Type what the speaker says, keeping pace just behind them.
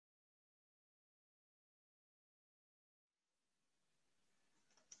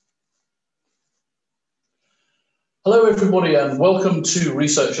Hello, everybody, and welcome to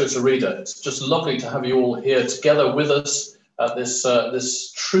Research as a Reader. It's just lovely to have you all here together with us at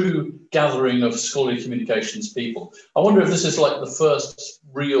this true gathering of scholarly communications people. I wonder if this is like the first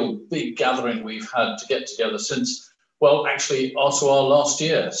real big gathering we've had to get together since, well, actually R2R last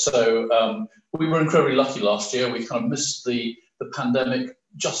year. So we were incredibly lucky last year. We kind of missed the pandemic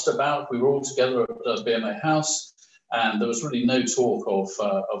just about. We were all together at BMA House, and there was really no talk of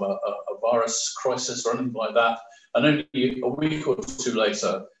a virus crisis or anything like that. And only a week or two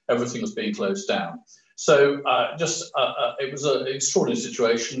later, everything was being closed down. So it was an extraordinary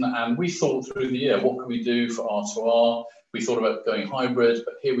situation. And we thought through the year, what can we do for R2R? We thought about going hybrid,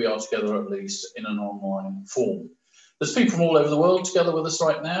 but here we are together at least in an online form. There's people from all over the world together with us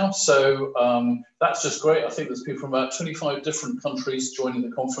right now. So that's just great. I think there's people from about 25 different countries joining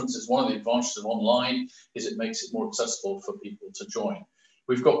the conference. It's one of the advantages of online is it makes it more accessible for people to join.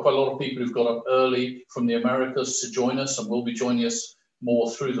 We've got quite a lot of people who've got up early from the Americas to join us and will be joining us more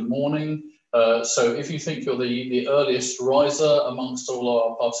through the morning. So if you think you're the earliest riser amongst all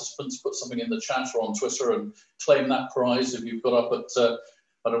our participants, put something in the chat or on Twitter and claim that prize. If you've got up at,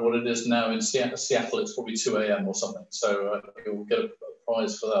 I don't know what it is now in Seattle, it's probably 2 a.m. or something. So you'll get a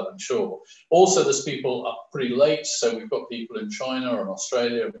prize for that, I'm sure. Also, there's people up pretty late. So we've got people in China and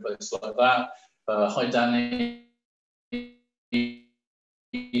Australia and places like that. Hi, Danny.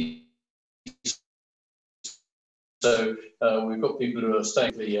 So we've got people who are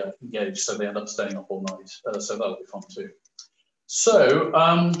staying engaged, so they end up staying up all night. So that'll be fun too. So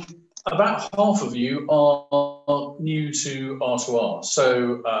about half of you are new to R2R.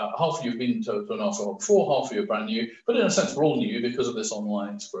 So half of you have been to an R2R before, half of you are brand new. But in a sense, we're all new because of this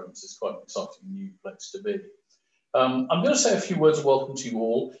online experience. It's quite an exciting new place to be. I'm going to say a few words of welcome to you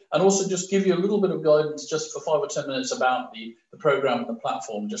all, and also just give you a little bit of guidance just for 5 or 10 minutes about the program and the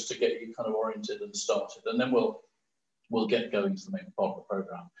platform, just to get you kind of oriented and started, and then we'll get going to the main part of the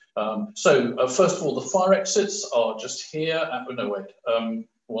program. First of all, the fire exits are just here. No, wait.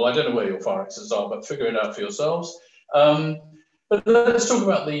 Well, I don't know where your fire exits are, but figure it out for yourselves. But let's talk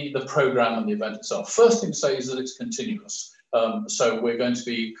about the program and the event itself. First thing to say is that it's continuous. So we're going to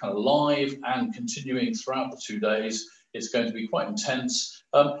be kind of live and continuing throughout the 2 days. It's going to be quite intense.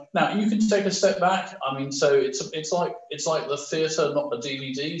 Now you can take a step back. I mean, so it's like the theatre, not a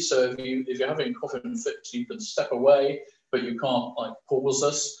DVD. So if you're having cough and fits, you can step away, but you can't like pause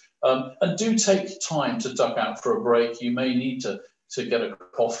us. And do take time to duck out for a break. You may need to get a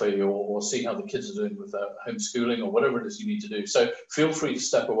coffee or see how the kids are doing with homeschooling or whatever it is you need to do. So feel free to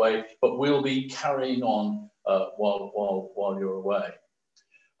step away, but we'll be carrying on while you're away.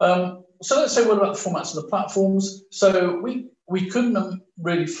 So let's say what about the formats of the platforms. So we couldn't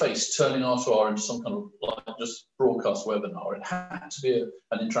really face turning R2R into some kind of like just broadcast webinar. It had to be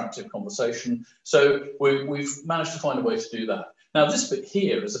an interactive conversation. So we've managed to find a way to do that. Now this bit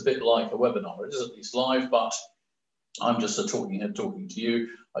here is a bit like a webinar. It is at least live, but I'm just a talking head talking to you.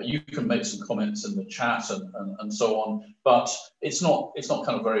 You can make some comments in the chat and so on, but it's not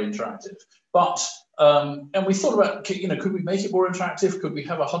kind of very interactive. But and we thought about, could we make it more interactive? Could we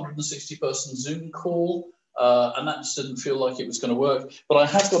have a 160-person Zoom call? And that just didn't feel like it was going to work. But I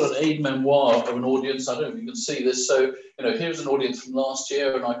have got an aid memoir of an audience. I don't know if you can see this. So, here's an audience from last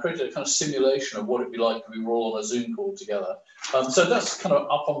year, and I created a kind of simulation of what it'd be like if we were all on a Zoom call together. So that's kind of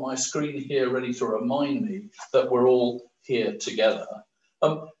up on my screen here, ready to remind me that we're all here together.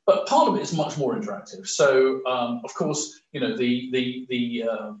 But part of it is much more interactive. So, of course,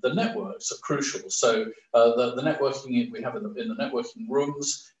 the networks are crucial. So the networking we have in the networking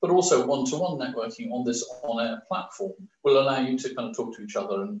rooms, but also one-to-one networking on this on-air platform will allow you to kind of talk to each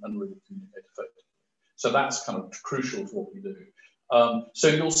other and really communicate effectively. So that's kind of crucial to what we do. So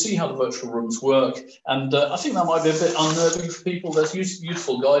you'll see how the virtual rooms work, and I think that might be a bit unnerving for people. There's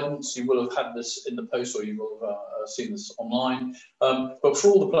useful guidance. You will have had this in the post, or you will have seen this online. But for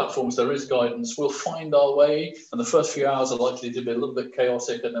all the platforms, there is guidance. We'll find our way, and the first few hours are likely to be a little bit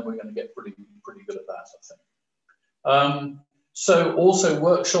chaotic, and then we're going to get pretty good at that, I think. So also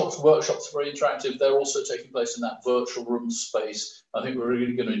workshops are very interactive. They're also taking place in that virtual room space. I think we're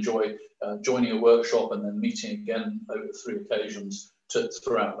really going to enjoy joining a workshop and then meeting again over 3 occasions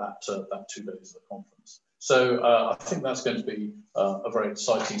throughout that 2 days of the conference. So I think that's going to be a very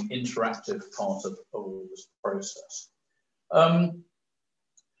exciting interactive part of all this process.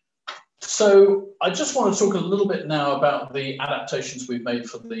 So I just want to talk a little bit now about the adaptations we've made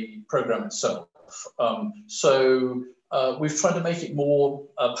for the program itself. We've tried to make it more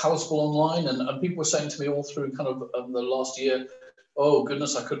palatable online, and people were saying to me all through kind of the last year, oh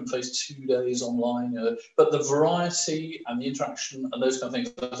goodness, I couldn't face 2 days online. But the variety and the interaction and those kind of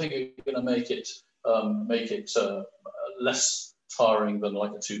things, I think are going to make it make it less tiring than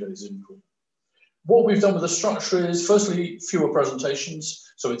like a 2-day Zoom call. What we've done with the structure is, firstly, fewer presentations.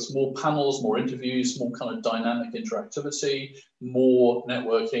 So it's more panels, more interviews, more kind of dynamic interactivity, more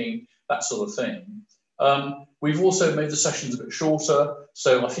networking, that sort of thing. We've also made the sessions a bit shorter.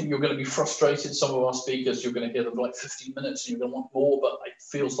 So I think you're going to be frustrated. Some of our speakers, you're going to hear them for like 15 minutes and you're going to want more, but it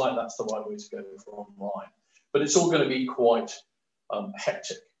feels like that's the right way to go for online. But it's all going to be quite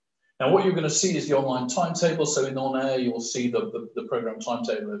hectic. Now, what you're going to see is the online timetable. So in On Air, you'll see the program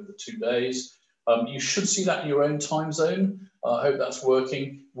timetable over the 2 days. You should see that in your own time zone. I hope that's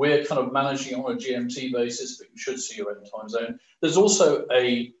working. We're kind of managing on a GMT basis, but you should see your own time zone. There's also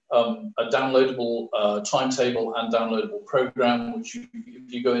a downloadable timetable and downloadable program, which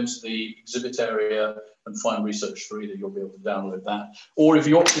if you go into the exhibit area and find Research 3, you'll be able to download that. Or if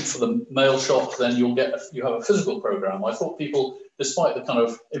you opted for the mail shop, then you have a physical program. I thought people, despite the kind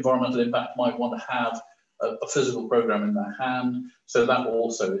of environmental impact, might want to have a physical program in their hand. So that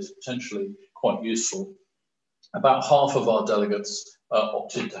also is potentially quite useful. About half of our delegates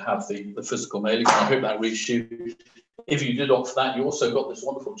opted to have the physical mailing. I hope that reached you. If you did opt for that, you also got this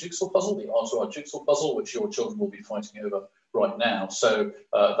wonderful jigsaw puzzle, the R2R jigsaw puzzle, which your children will be fighting over right now. So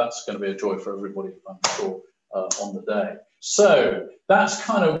that's going to be a joy for everybody, I'm sure, on the day. So that's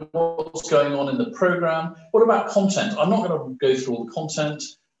kind of what's going on in the program. What about content? I'm not going to go through all the content.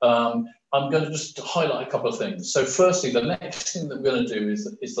 I'm going to just highlight a couple of things. So firstly, the next thing that we're going to do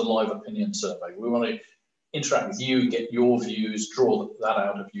is the live opinion survey. We want to interact with you, get your views, draw that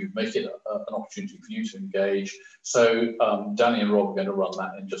out of you, make it an opportunity for you to engage. So Danny and Rob are going to run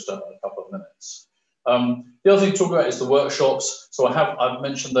that in just a couple of minutes. The other thing to talk about is the workshops. So I've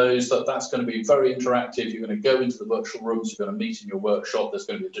mentioned those, that's going to be very interactive. You're going to go into the virtual rooms, you're going to meet in your workshop, there's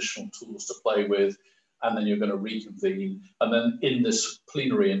going to be additional tools to play with, and then you're going to reconvene. And then in this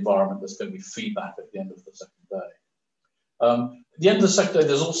plenary environment, there's going to be feedback at the end of the second day. At the end of the second day,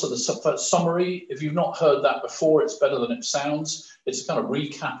 there's also the summary. If you've not heard that before, it's better than it sounds. It's a kind of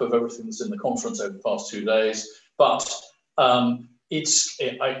recap of everything that's in the conference over the past 2 days. But Mark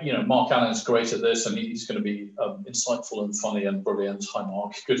Allen's great at this, and he's going to be insightful and funny and brilliant. Hi,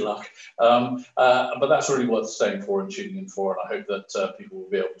 Mark. Good luck. But that's really worth staying for and tuning in for, and I hope that people will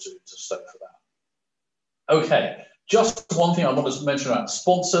be able to stay for that. Okay, just one thing I wanted to mention about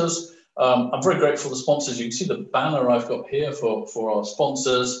sponsors. I'm very grateful for the sponsors. You can see the banner I've got here for our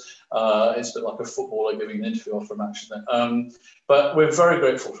sponsors. It's a bit like a footballer giving an interview after a match, isn't it? But we're very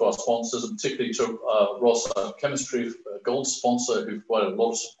grateful to our sponsors, and particularly to Ross Chemistry, gold sponsor, who provided a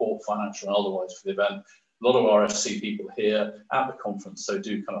lot of support, financial and otherwise, for the event. A lot of our SC people here at the conference, so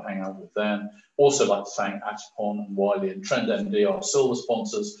do kind of hang out with them. Also like to thank Atipon and Wiley and Trend MD, our silver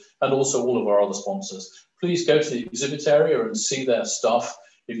sponsors, and also all of our other sponsors. Please go to the exhibit area and see their stuff.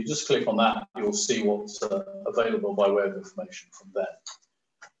 If you just click on that, you'll see what's available by way of information from there.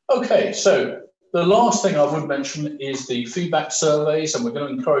 Okay, so the last thing I would mention is the feedback surveys, and we're going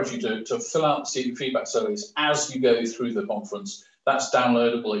to encourage you to fill out the feedback surveys as you go through the conference. That's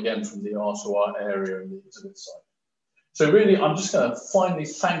downloadable again from the R2R area in the exhibit site. So really, I'm just going to finally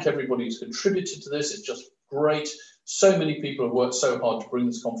thank everybody who's contributed to this. It's just great. So many people have worked so hard to bring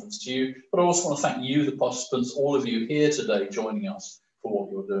this conference to you, but I also want to thank you, the participants, all of you here today joining us for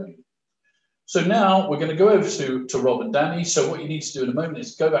what you're doing. So now we're going to go over to Rob and Danny. So what you need to do in a moment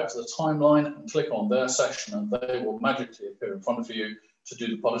is go back to the timeline and click on their session, and they will magically appear in front of you to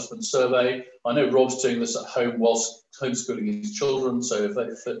do the participant survey. I know Rob's doing this at home whilst homeschooling his children, so if they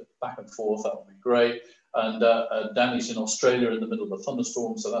flip back and forth, that would be great. And Danny's in Australia in the middle of a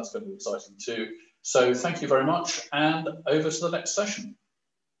thunderstorm, so that's going to be exciting too. So thank you very much, and over to the next session.